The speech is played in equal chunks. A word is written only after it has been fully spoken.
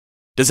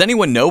Does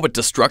anyone know what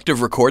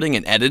destructive recording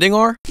and editing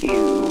are?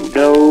 You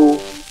know,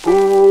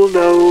 who'll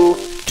know?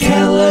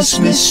 Tell us,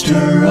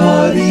 Mr.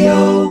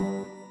 Audio.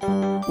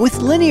 With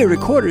linear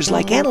recorders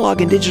like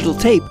analog and digital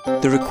tape,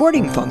 the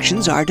recording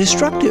functions are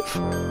destructive,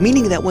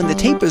 meaning that when the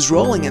tape is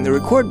rolling and the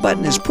record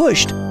button is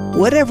pushed,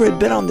 whatever had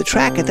been on the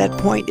track at that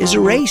point is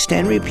erased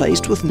and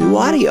replaced with new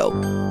audio.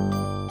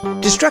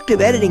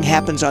 Destructive editing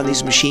happens on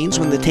these machines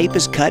when the tape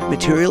is cut,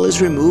 material is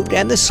removed,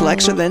 and the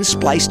selects are then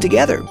spliced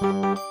together.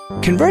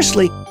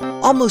 Conversely,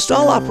 almost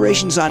all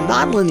operations on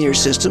nonlinear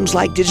systems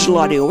like digital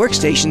audio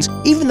workstations,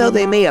 even though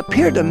they may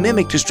appear to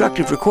mimic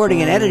destructive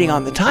recording and editing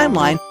on the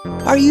timeline,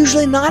 are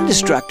usually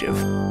non-destructive.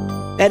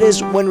 That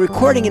is, when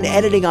recording and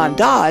editing on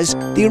DAWs,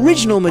 the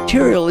original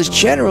material is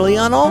generally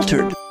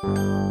unaltered.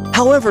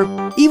 However,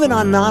 even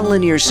on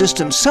nonlinear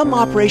systems, some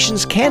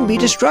operations can be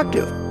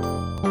destructive.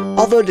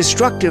 Although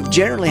destructive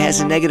generally has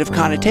a negative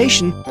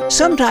connotation,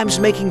 sometimes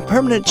making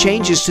permanent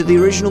changes to the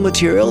original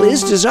material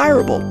is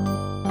desirable.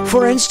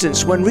 For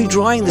instance, when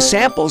redrawing the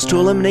samples to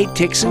eliminate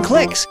ticks and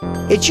clicks,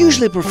 it's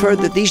usually preferred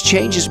that these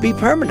changes be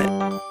permanent.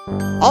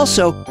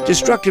 Also,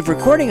 destructive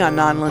recording on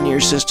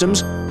nonlinear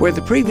systems, where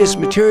the previous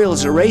material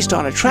is erased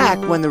on a track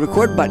when the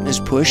record button is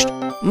pushed,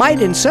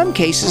 might in some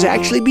cases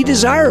actually be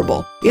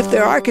desirable if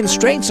there are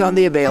constraints on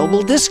the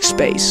available disk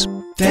space.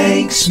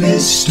 Thanks,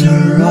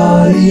 Mr.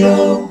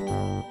 Audio.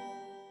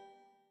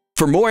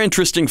 For more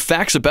interesting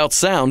facts about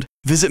sound,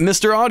 visit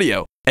Mr.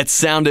 Audio at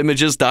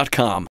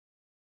soundimages.com.